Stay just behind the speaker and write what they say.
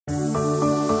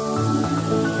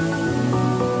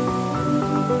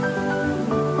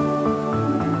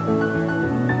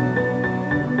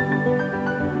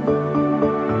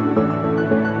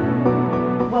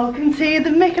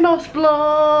Mykonos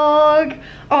vlog.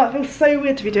 Oh, it feels so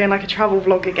weird to be doing like a travel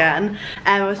vlog again.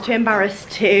 I was too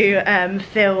embarrassed to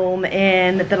film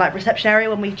in the like reception area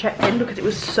when we checked in because it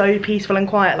was so peaceful and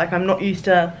quiet. Like I'm not used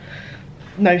to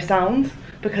no sound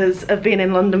because of being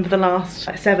in London for the last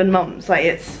like 7 months. Like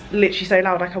it's literally so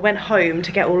loud. Like I went home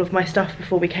to get all of my stuff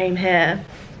before we came here,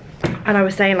 and I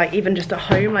was saying like even just at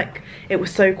home, like it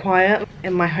was so quiet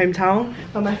in my hometown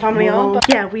where my family are. But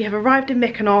yeah, we have arrived in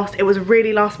Mykonos. It was a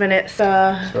really last minute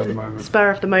spur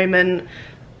of the moment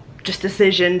just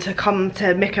decision to come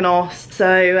to Mykonos.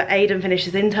 So Aidan finished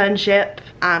his internship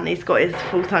and he's got his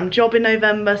full-time job in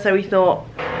November, so we thought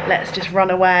let's just run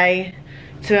away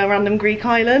to a random Greek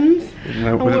island.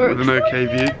 With an okay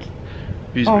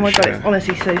view. Oh my god, it's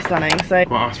honestly so stunning. So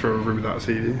I'll ask for a room without a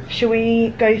sea view. Shall we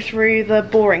go through the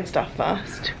boring stuff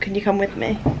first? Can you come with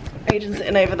me? Aidan's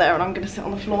sitting over there and I'm going to sit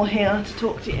on the floor here to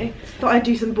talk to you. Thought I'd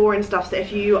do some boring stuff, so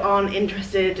if you aren't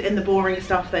interested in the boring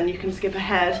stuff then you can skip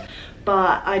ahead.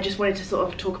 But I just wanted to sort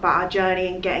of talk about our journey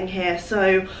and getting here.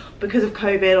 So because of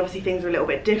COVID, obviously things are a little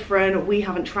bit different. We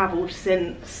haven't travelled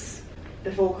since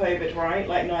before COVID, right?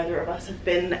 Like neither of us have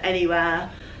been anywhere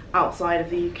outside of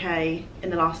the UK in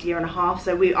the last year and a half.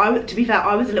 So to be fair,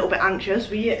 I was a little bit anxious.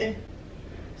 Were you?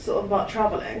 Sort of about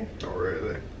travelling? Not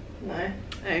really. No.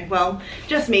 Oh, well,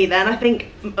 just me then. I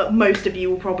think most of you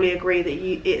will probably agree that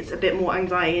it's a bit more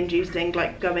anxiety inducing,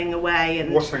 like going away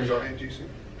and... What's anxiety inducing?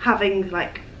 Having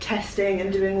like testing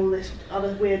and doing all this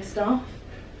other weird stuff.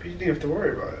 But you didn't have to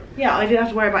worry about it. Yeah, I did have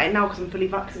to worry about it now because I'm fully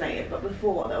vaccinated, but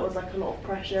before there was like a lot of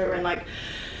pressure and like,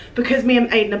 because me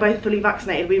and Aidan are both fully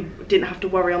vaccinated, we didn't have to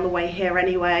worry on the way here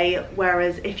anyway.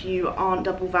 Whereas if you aren't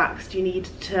double vaxxed, you need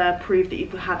to prove that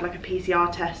you've had like a PCR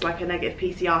test, like a negative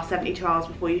PCR 72 hours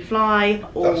before you fly.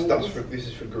 This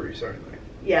is for Greece only.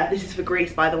 Yeah, this is for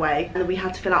Greece, by the way. And we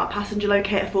had to fill out a passenger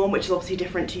locator form, which is obviously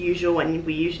different to usual when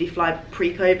we usually fly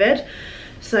pre-COVID.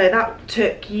 So that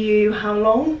took you how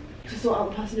long to sort out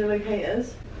the passenger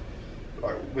locators?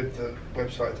 Like with the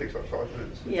website, it takes like 5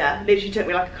 minutes. Yeah, literally took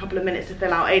me like a couple of minutes to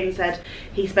fill out. Aidan said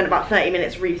he spent about 30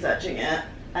 minutes researching it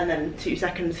and then 2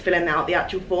 seconds filling out the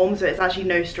actual form, so it's actually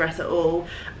no stress at all.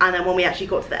 And then when we actually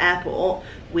got to the airport,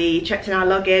 we checked in our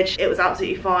luggage. It was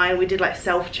absolutely fine. We did like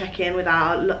self check-in with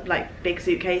our like big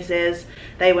suitcases.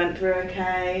 They went through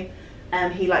okay.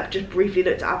 And he like just briefly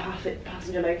looked at our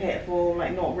passenger locator form,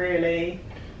 like not really.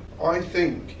 I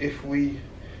think if we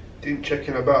didn't check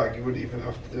in a bag, you wouldn't even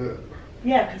have to do it.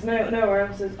 Yeah, because nowhere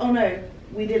else is. Oh no,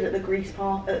 we did at the Greece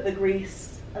part, at the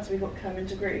Greece, as we got come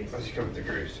into Greece. As you come into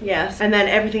Greece. Yes, and then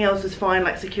everything else was fine,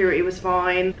 like security was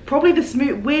fine. Probably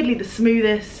weirdly the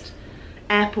smoothest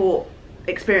airport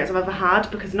experience I've ever had,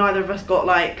 because neither of us got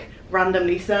like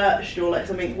randomly searched or like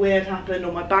something weird happened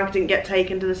or my bag didn't get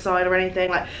taken to the side or anything.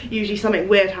 Like usually something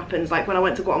weird happens, like when I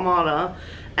went to Guatemala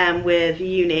with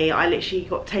uni, I literally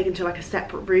got taken to like a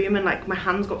separate room and like my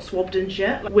hands got swabbed and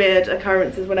shit. Like, weird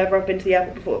occurrences whenever I've been to the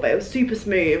airport before, but it was super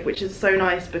smooth, which is so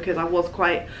nice because I was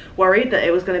quite worried that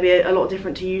it was going to be a lot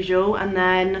different to usual. And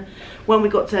then when we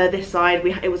got to this side,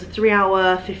 it was a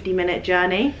 3-hour 50-minute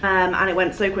journey, and it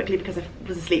went so quickly because I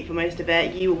was asleep for most of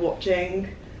it. You were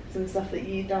watching some stuff that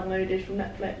you downloaded from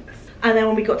Netflix. And then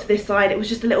when we got to this side, it was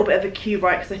just a little bit of a queue,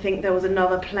 right, because I think there was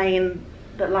another plane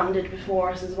that landed before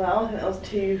us as well. I think there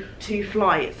was two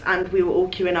flights, and we were all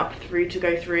queuing up to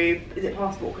go through, is it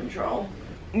passport control?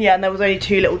 Yeah, and there was only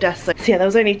 2 little desks. So yeah, there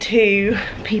was only 2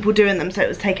 people doing them, so it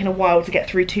was taking a while to get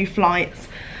through 2 flights.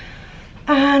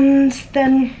 And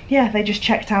then, yeah, they just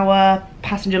checked our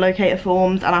passenger locator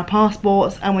forms and our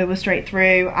passports and we were straight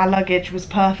through. Our luggage was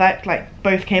perfect, like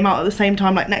both came out at the same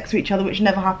time, like next to each other, which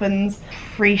never happens.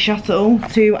 Free shuttle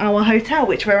to our hotel,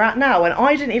 which we're at now, and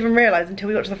I didn't even realise until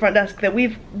we got to the front desk that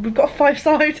we've got a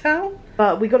 5-star hotel.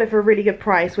 But we got it for a really good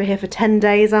price. We're here for 10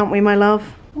 days, aren't we, my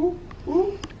love?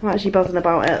 I'm actually buzzing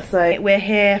about it. So we're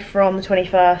here from the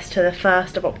 21st to the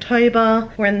 1st of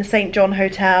October. We're in the St. John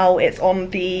Hotel. It's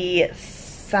on the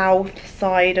south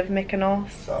side of Mykonos.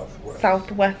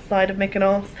 Southwest side of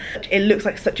Mykonos. It looks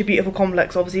like such a beautiful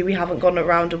complex. Obviously we haven't gone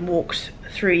around and walked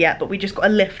through yet, but we just got a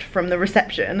lift from the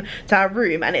reception to our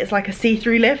room, and it's like a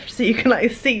see-through lift, so you can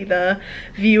like see the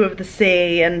view of the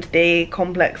sea and the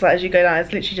complex like, as you go down.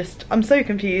 It's literally just, I'm so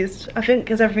confused. I think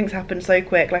because everything's happened so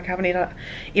quick, like I haven't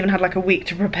even had like a week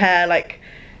to prepare, like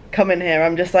coming here.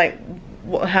 I'm just like,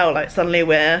 what the hell, like suddenly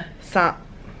we're sat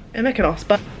in Mykonos.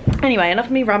 But anyway, enough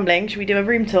of me rambling. Should we do a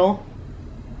room tour?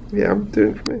 Yeah, I'm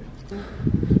doing it for me.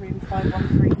 Room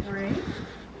 5133,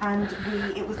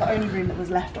 and it was the only room that was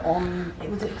left on. It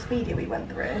was Expedia we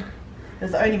went through.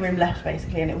 There's the only room left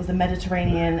basically, and it was the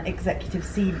Mediterranean Executive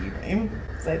Sea View room.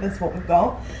 So this is what we've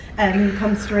got. And you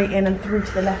come straight in, and through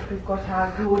to the left we've got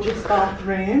our gorgeous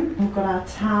bathroom. We've got our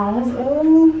towels.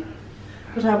 Oh,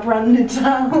 got our brand new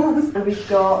towels. And we've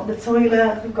got the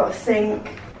toilet, we've got a sink,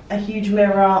 a huge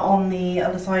mirror on the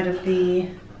other side of the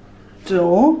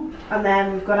door. And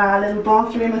then we've got our little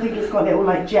bathroom. I think it's got little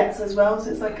like jets as well, so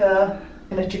it's like a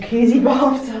jacuzzi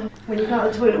bathtub. When you come out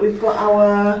of the toilet, we've got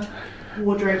our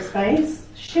wardrobe space.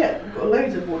 Shit, we've got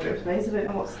loads of wardrobe space. I don't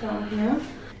know what's down here.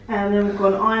 And then we've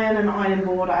got an iron and an ironing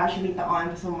board. I actually need the iron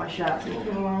for some of my shirts, I'm not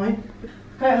gonna lie.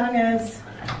 Coat hangers,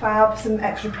 fab, some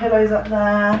extra pillows up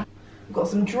there. We've got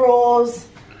some drawers.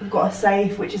 We've got a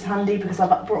safe, which is handy because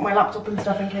I've brought my laptop and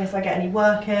stuff in case I get any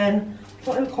work in.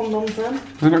 What are the condoms then?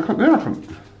 They're not.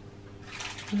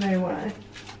 No way.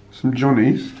 Some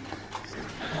Johnnies.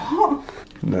 What?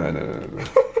 No.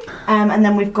 And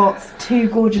then we've got 2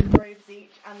 gorgeous robes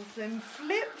each and some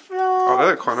flip-flops. Oh, they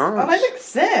look quite nice. Oh, they look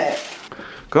sick.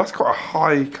 That's quite a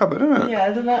high cupboard, isn't it?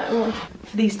 Yeah, isn't that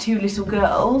these 2 little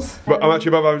girls. But I'm actually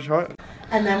above average height.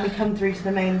 And then we come through to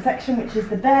the main section, which is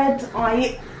the bed.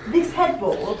 This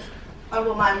headboard, I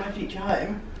want that in my future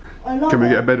home. I love it. Can we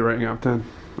get a bed rating out of 10?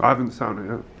 I haven't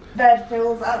sounded it yet. Bed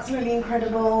feels absolutely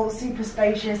incredible, super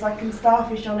spacious. I can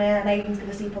starfish on it, and Aidan's going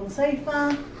to sleep on the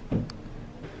sofa.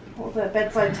 What the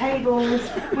bedside tables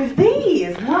with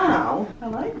these? Wow, I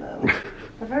like them.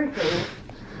 They're very cool.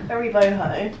 Very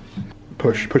boho.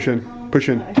 Push in. Oh,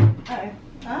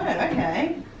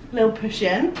 okay. Little push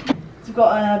in. So we've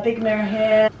got a big mirror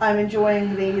here. I'm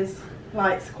enjoying these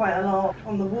lights quite a lot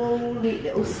on the wall. Neat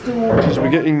little stool. So we're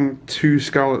getting 2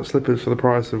 scarlet slippers for the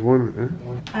price of 1,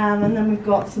 yeah? And then we've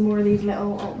got some more of these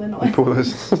little. Oh, they're not. Pour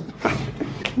those.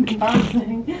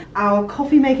 Embarrassing. Our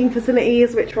coffee making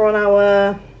facilities, which are on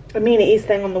our amenities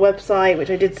thing on the website, which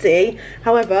I did see.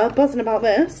 However, buzzing about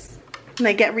this, and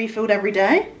they get refilled every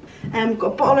day. We've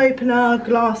got a bottle opener,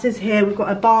 glasses here. We've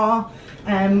got a bar.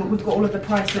 We've got all of the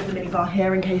prices of the mini bar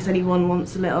here in case anyone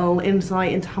wants a little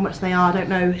insight into how much they are. I don't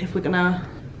know if we're gonna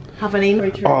have any.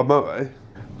 Oh, Moe.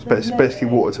 It's basically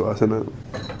water to us, isn't it?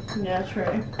 Yeah,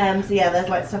 true. So yeah, there's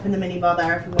like stuff in the mini bar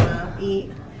there if you wanna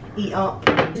eat up.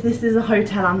 This is a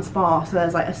hotel and spa, so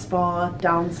there's like a spa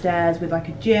downstairs with like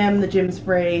a gym. The gym's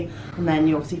free, and then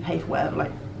you obviously pay for whatever,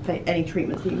 like for any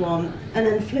treatments that you want. And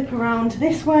then flip around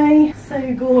this way.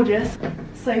 So gorgeous.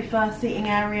 Sofa, seating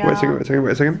area. Wait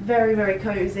a second. Very, very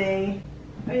cozy.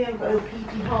 Oh yeah, I've got a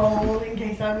pee hole in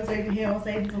case I was over here while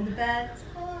Aidan's on the bed.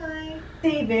 Hi.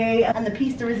 TV and the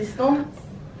piece de resistance.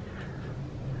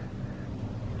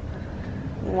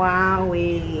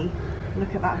 Wowee.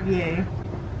 Look at that view.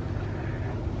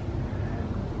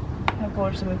 How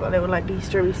gorgeous. And we've got a little like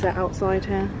bistro set outside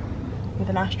here with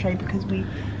an ashtray because we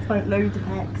smoked loads of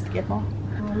packs together.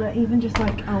 Oh look, even just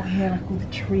like out here, like all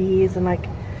the trees and like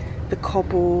the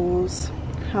cobbles.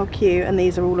 How cute. And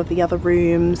these are all of the other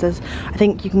rooms. I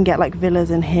think you can get like villas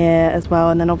in here as well,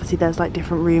 and then obviously there's like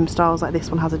different room styles. Like this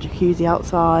one has a jacuzzi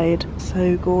outside.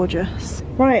 So gorgeous.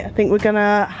 Right, I think we're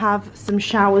gonna have some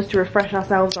showers to refresh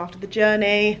ourselves after the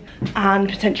journey and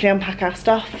potentially unpack our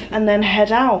stuff and then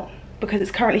head out because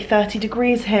it's currently 30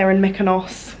 degrees here in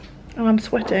Mykonos and I'm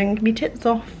sweating me tits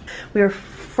off. We are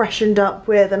freshened up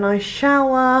with a nice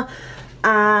shower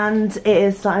and it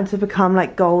is starting to become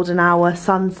like golden hour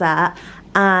sunset,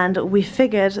 and we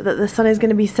figured that the sun is going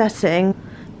to be setting.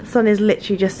 The sun is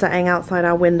literally just setting outside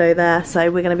our window there, so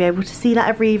we're going to be able to see that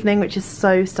every evening, which is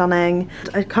so stunning.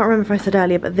 I can't remember if I said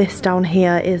earlier, but this down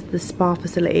here is the spa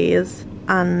facilities,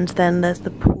 and then there's the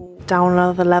pool down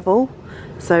another level.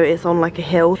 So it's on like a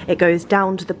hill. It goes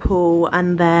down to the pool,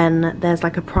 and then there's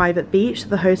like a private beach that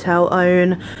the hotel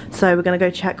own. So we're gonna go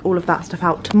check all of that stuff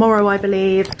out tomorrow, I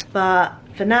believe. But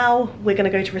for now, we're gonna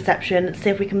go to reception,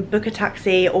 see if we can book a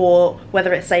taxi or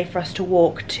whether it's safe for us to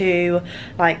walk to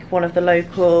like one of the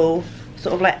local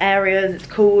sort of like areas. It's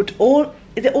called, or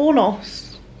is it Ornos?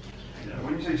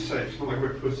 When you say safe, it's not like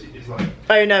we're pussy, it's like...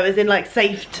 Oh no, as in like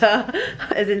safe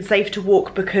to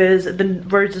walk, because the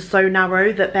roads are so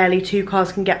narrow that barely 2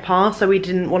 cars can get past, so we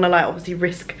didn't want to like obviously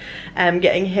risk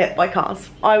getting hit by cars.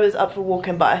 I was up for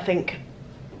walking, but I think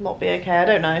not be okay, I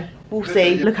don't know. We'll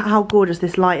see. Look at how gorgeous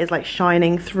this light is like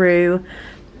shining through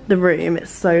the room.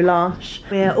 It's so lush.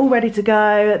 We're all ready to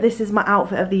go. This is my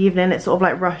outfit of the evening. It's sort of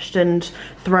like rushed and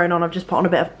thrown on. I've just put on a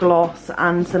bit of gloss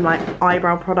and some like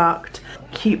eyebrow product.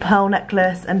 cute pearl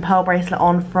necklace and pearl bracelet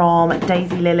on from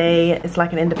Daisy Lily. It's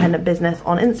like an independent business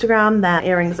on Instagram. Their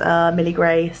earrings are Millie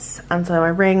Grace, and so my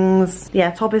rings.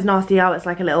 Yeah, top is Nasty Out. It's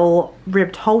like a little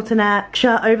ribbed halter neck.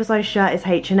 Shirt, oversized shirt is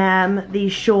H&M.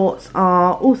 These shorts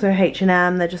are also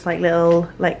H&M. They're just like little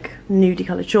like nudie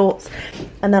coloured shorts.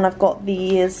 And then I've got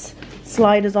these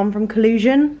sliders on from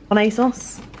Collusion on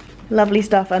ASOS. Lovely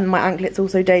stuff. And my anklet's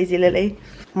also Daisy Lily.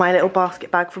 My little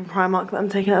basket bag from Primark that I'm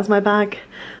taking as my bag.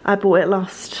 I bought it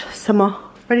last summer.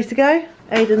 Ready to go?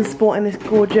 Aidan's sporting this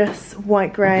gorgeous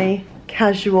white grey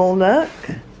casual look.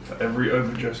 For every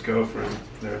overdressed girlfriend,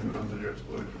 there is an underdressed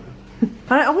boyfriend.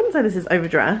 I wouldn't say this is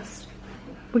overdressed.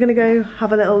 We're gonna go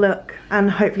have a little look and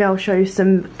hopefully I'll show you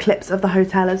some clips of the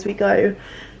hotel as we go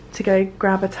to go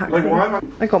grab a taxi. Like, why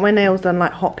I got my nails done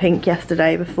like hot pink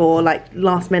yesterday before, like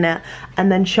last minute,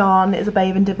 and then Sean is a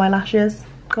babe and did my lashes.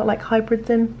 Got like hybrids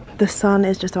in. The sun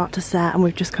is just about to set and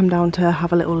we've just come down to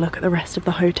have a little look at the rest of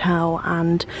the hotel,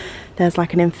 and there's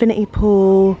like an infinity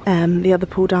pool. The other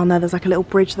pool down there's like a little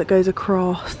bridge that goes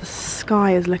across. The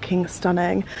sky is looking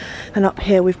stunning. And up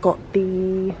here we've got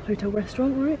the hotel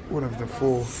restaurant, right? One of the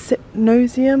four.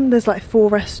 Sipnosium. There's like four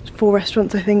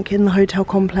restaurants I think in the hotel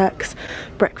complex.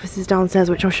 Breakfast is downstairs,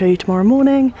 which I'll show you tomorrow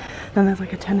morning. Then there's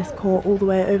like a tennis court all the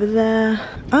way over there.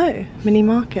 Oh, mini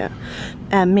market.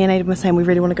 Me and Aidan were saying we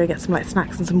really want to go get some like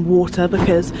snacks and some water,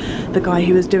 because the guy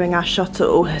who was doing our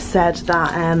shuttle has said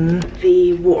that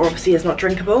the water obviously is not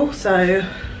drinkable, so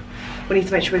we need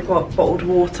to make sure we've got bottled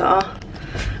water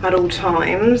at all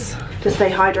times to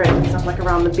stay hydrated and stuff like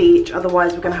around the beach.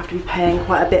 Otherwise we're going to have to be paying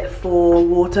quite a bit for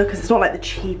water because it's not like the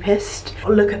cheapest.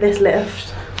 Look at this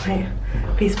lift. Wait,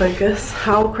 please focus.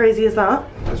 How crazy is that?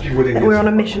 We're on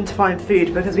a mission to find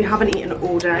food because we haven't eaten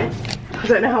all day. I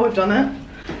don't know how we've done it.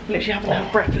 We literally haven't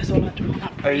had breakfast or had all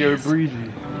that. Ayo,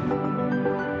 breezy.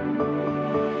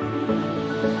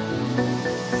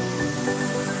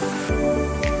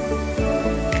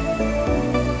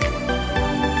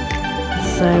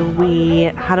 So we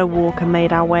had a walk and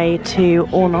made our way to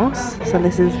Ornos. So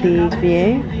this is the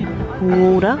view.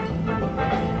 Water.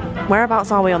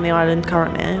 Whereabouts are we on the island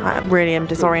currently? I really am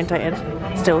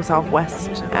disorientated. Still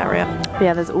southwest area. But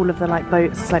yeah, there's all of the like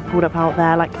boats like pulled up out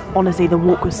there. Like honestly, the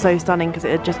walk was so stunning because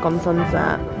it had just gone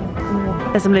sunset.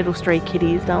 There's some little stray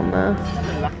kiddies down there.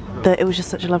 It was just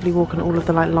such a lovely walk, and all of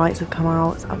the like lights have come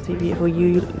out. It's absolutely beautiful.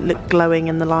 You look glowing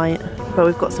in the light. But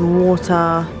we've got some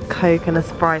water, Coke and a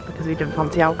Sprite because we didn't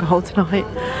fancy alcohol tonight.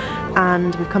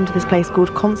 And we've come to this place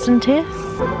called Constantis.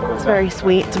 It's very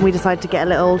sweet, and we decided to get a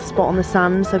little spot on the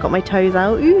sand, so I got my toes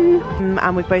out. Ooh.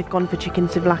 And we've both gone for chicken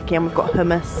souvlaki, and we've got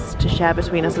hummus to share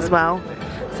between us as well.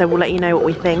 So we'll let you know what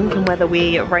we think and whether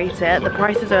we rate it. The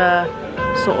prices are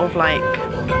sort of like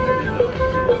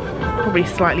probably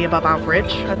slightly above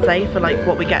average, I'd say, for like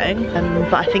what we're getting.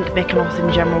 But I think Mykonos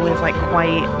in general is like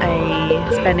quite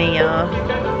a spennier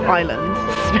island.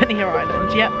 Spennier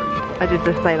island, yep. I did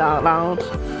just say that out loud.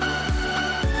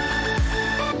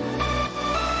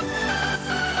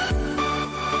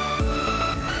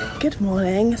 Good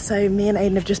morning. So me and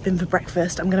Aidan have just been for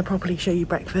breakfast. I'm going to properly show you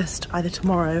breakfast either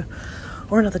tomorrow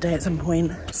or another day at some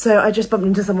point. So I just bumped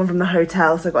into someone from the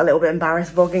hotel, so I got a little bit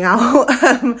embarrassed vlogging out.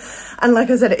 And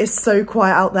like I said, it is so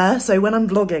quiet out there. So when I'm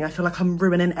vlogging, I feel like I'm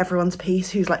ruining everyone's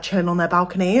peace who's like chilling on their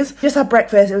balconies. Just had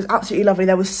breakfast. It was absolutely lovely.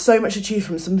 There was so much to choose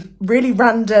from, some really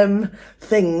random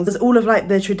things. There's all of like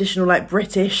the traditional like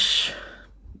British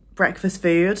breakfast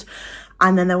food.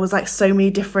 And then there was like so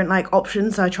many different like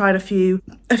options. So I tried a few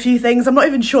things. I'm not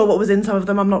even sure what was in some of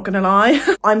them, I'm not gonna lie.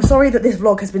 I'm sorry that this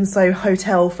vlog has been so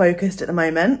hotel focused at the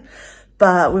moment,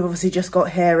 but we've obviously just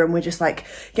got here and we're just like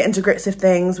getting to grips with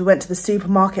things. We went to the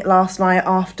supermarket last night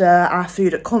after our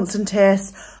food at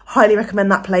Constantis. Highly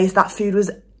recommend that place. That food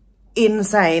was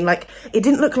insane. Like it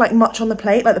didn't look like much on the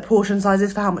plate, like the portion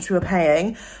sizes for how much we were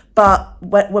paying. But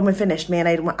when we finished, me and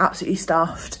Aidan were absolutely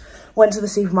stuffed. Went to the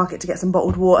supermarket to get some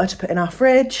bottled water to put in our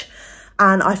fridge,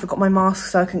 and I forgot my mask,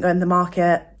 so I couldn't go in the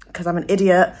market because I'm an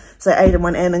idiot. So Aidan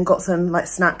went in and got some like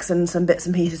snacks and some bits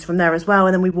and pieces from there as well,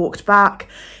 and then we walked back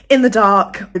in the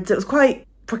dark. It was quite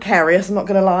precarious, I'm not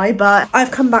gonna lie, but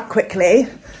I've come back quickly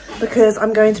because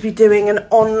I'm going to be doing an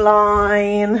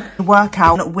online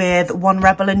workout with One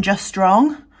Rebel and Just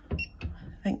Strong.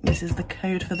 I think this is the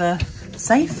code for the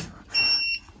safe.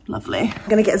 Lovely. I'm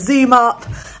gonna get Zoom up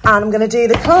and I'm gonna do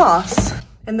the class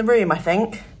in the room, I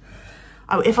think.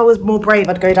 Oh, if I was more brave,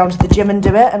 I'd go down to the gym and do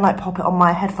it and like pop it on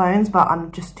my headphones, but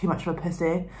I'm just too much of a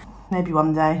pussy. Maybe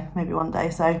one day.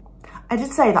 So I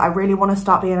did say that I really want to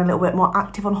start being a little bit more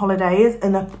active on holidays,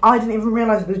 and I didn't even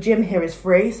realise that the gym here is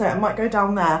free, so I might go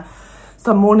down there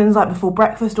some mornings like before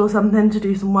breakfast or something to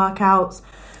do some workouts,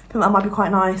 think that might be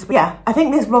quite nice. But yeah, I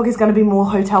think this vlog is going to be more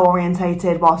hotel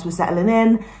orientated whilst we're settling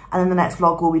in, and then the next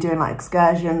vlog we'll be doing like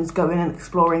excursions, going and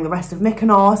exploring the rest of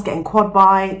Mykonos, getting quad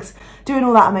bikes, doing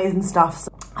all that amazing stuff.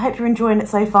 So I hope you're enjoying it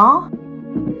so far.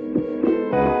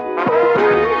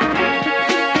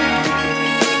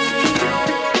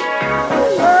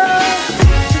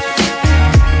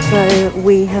 So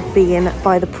we have been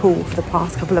by the pool for the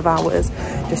past couple of hours,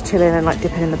 just chilling and like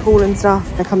dipping in the pool and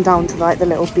stuff. I come down to like the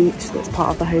little beach that's part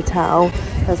of the hotel.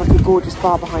 There's like a gorgeous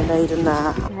bar behind Aidan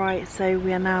there. Right, so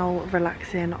we are now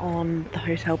relaxing on the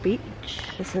hotel beach.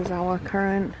 This is our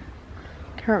current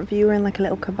view. We're in like a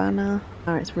little cabana.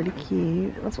 Oh, it's really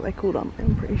cute. That's what they call them,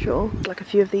 I'm pretty sure. Like a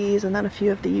few of these and then a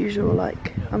few of the usual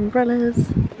like umbrellas.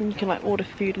 And you can like order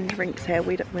food and drinks here.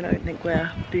 We don't think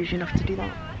we're bougie enough to do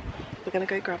that. We're gonna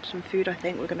go grab some food. I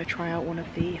think we're gonna try out one of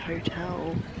the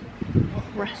hotel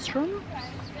restaurants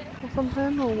or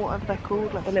something, or whatever they're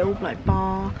called, like the little like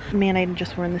bar. Me and Aidan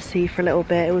just were in the sea for a little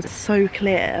bit. It was so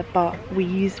clear, but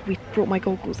we brought my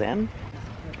goggles in,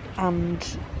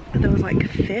 and there was like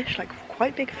fish, like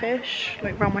quite big fish,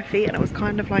 like around my feet, and it was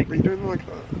kind of like. What are you doing like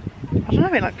that? I don't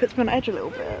know. It like puts me on edge a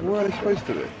little bit. Where are they supposed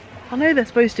to be? I know they're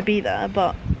supposed to be there,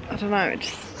 but I don't know. It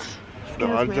just scares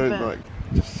no, I me don't a bit. like.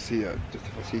 Just see it. Just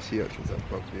if I see sea urchins, that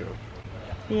bugs me off.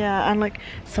 Yeah, and like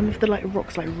some of the like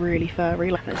rocks like really furry,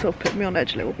 like it sort of put me on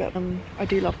edge a little bit. I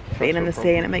do love being in the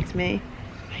sea, and it makes me,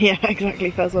 yeah,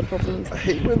 exactly, first world problems. I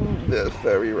hate when there's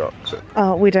fairy rocks.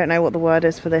 Oh, we don't know what the word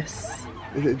is for this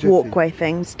walkway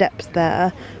thing, steps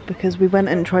there, because we went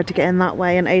and tried to get in that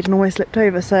way, and Aidan always slipped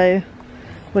over. So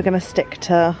we're gonna stick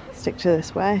to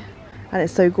this way, and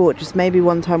it's so gorgeous. Maybe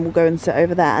one time we'll go and sit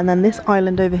over there. And then this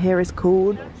island over here is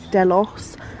called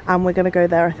Delos, and we're going to go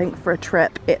there I think for a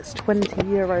trip. It's 20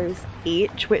 euros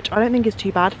each, which I don't think is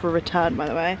too bad for a return, by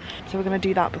the way. So we're going to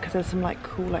do that because there's some like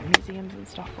cool like museums and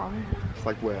stuff, right? It's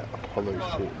like where Apollo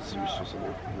sits, Zeus or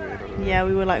something weird. I don't know. Yeah,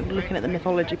 we were like looking at the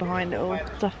mythology behind it all.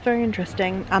 Stuff very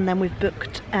interesting. And then we've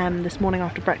booked this morning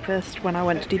after breakfast, when I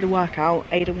went to do the workout,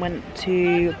 Aidan went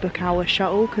to book our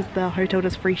shuttle because the hotel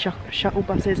does free shuttle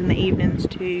buses in the evenings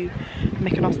to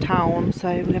Mykonos Town. So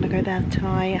we're going to go there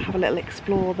tonight, have a little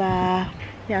explore there.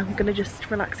 Yeah, we're gonna just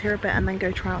relax here a bit and then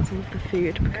go try out some of the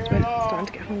food because we're starting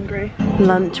to get hungry.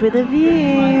 Lunch with a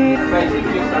view.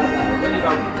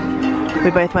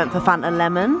 We both went for Fanta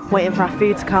Lemon. Waiting for our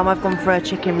food to come. I've gone for a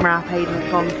chicken wrap.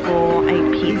 Aidan's gone for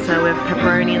a pizza with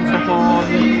pepperoni and stuff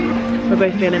on. We're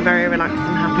both feeling very relaxed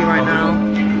and happy right now.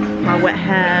 My wet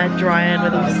hair drying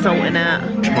with all salt in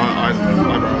it. My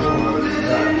eyebrows.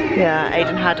 Yeah,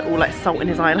 Aidan had all like salt in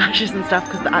his eyelashes and stuff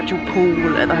because the actual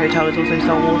pool at the hotel is also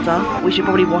salt water. We should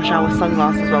probably wash our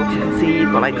sunglasses as well because you can see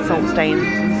you've got like salt stains,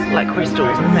 like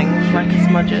crystals and things, like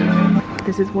smudges.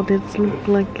 This is what it looks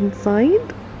like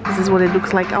inside. This is what it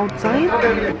looks like outside.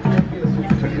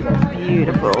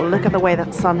 Beautiful. Look at the way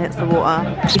that sun hits the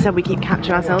water. She said we keep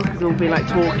catching ourselves because we'll be like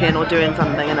talking or doing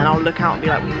something, and then I'll look out and be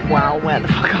like, wow, where the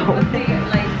fuck are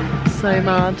we? So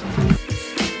mad.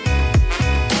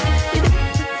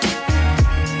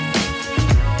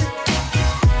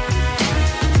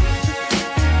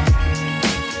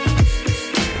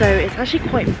 So it's actually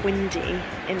quite windy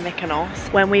in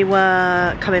Mykonos. When we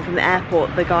were coming from the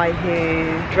airport, the guy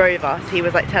who drove us, he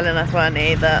was like telling us, weren't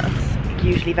he, that it's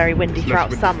usually very windy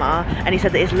throughout summer, and he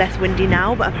said that it's less windy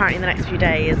now, but apparently in the next few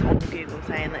days on Google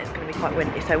saying that it's going to be quite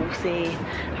windy, so we'll see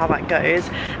how that goes.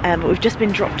 But we've just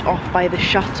been dropped off by the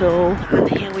shuttle, and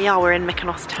here we are, we're in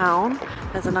Mykonos Town.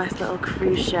 There's a nice little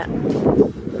cruise ship.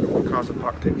 Cars are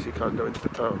parked in, so you can't go into the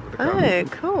town with the car. Oh,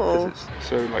 cool.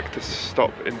 So like to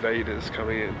stop invaders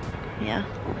coming in, yeah,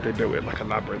 they built it like a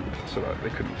labyrinth so that they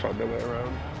couldn't find their way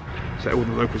around. So all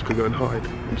the locals could go and hide.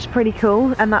 Which is pretty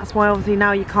cool, and that's why obviously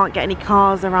now you can't get any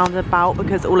cars around about,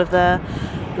 because all of the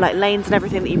like lanes and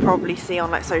everything that you probably see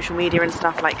on like social media and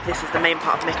stuff, like this is the main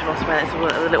part of Mykonos where it's all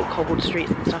the little cobbled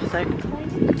streets and stuff, so.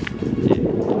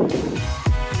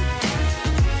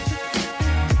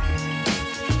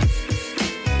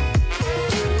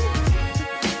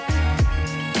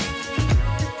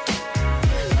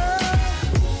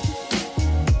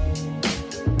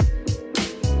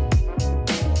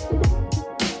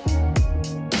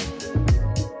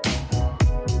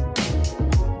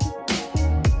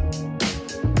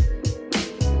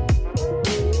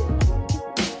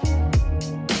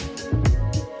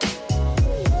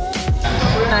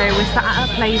 We're sat at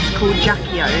a place called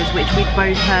Jackio's, which we've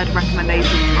both heard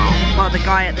recommendations from. Well, the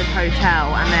guy at the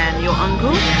hotel and then your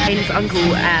uncle. Aidan's uncle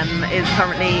is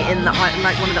currently in the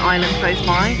like one of the islands close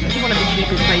by. It's one of the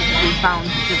cheapest places we've found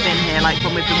to have been here, like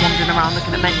when we've been wandering around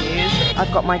looking at menus.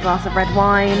 I've got my glass of red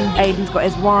wine, Aidan's got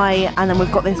his white, and then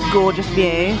we've got this gorgeous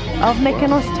view of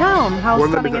Mykonos Town. How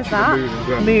stunning is that?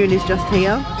 The moon is just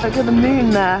here. Look at the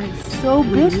moon there. It's so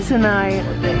big tonight.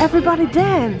 Everybody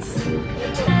dance.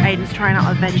 Aidan's trying out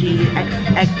a veggie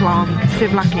eggplant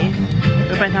souvlaki.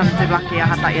 We're both having souvlaki. I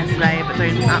had that yesterday, but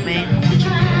don't at me.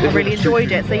 I really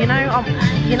enjoyed it. So you know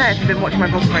if you've been watching my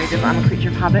vlog for ages, I'm a creature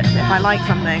of habit. So if I like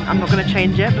something, I'm not going to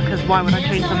change it, because why would I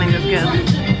change something that's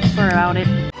good? Sorry about it.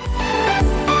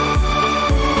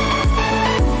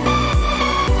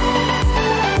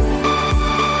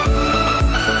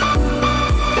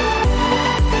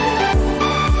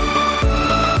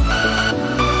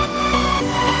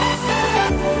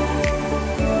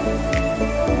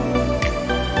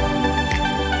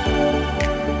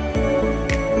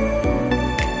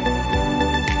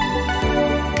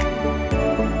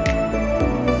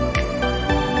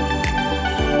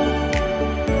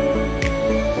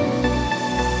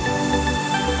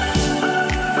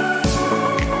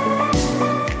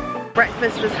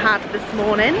 Breakfast was had this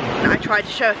morning. I tried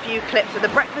to show a few clips of the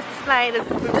breakfast display.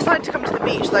 We've decided to come to the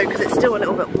beach though because it's still a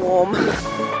little bit warm.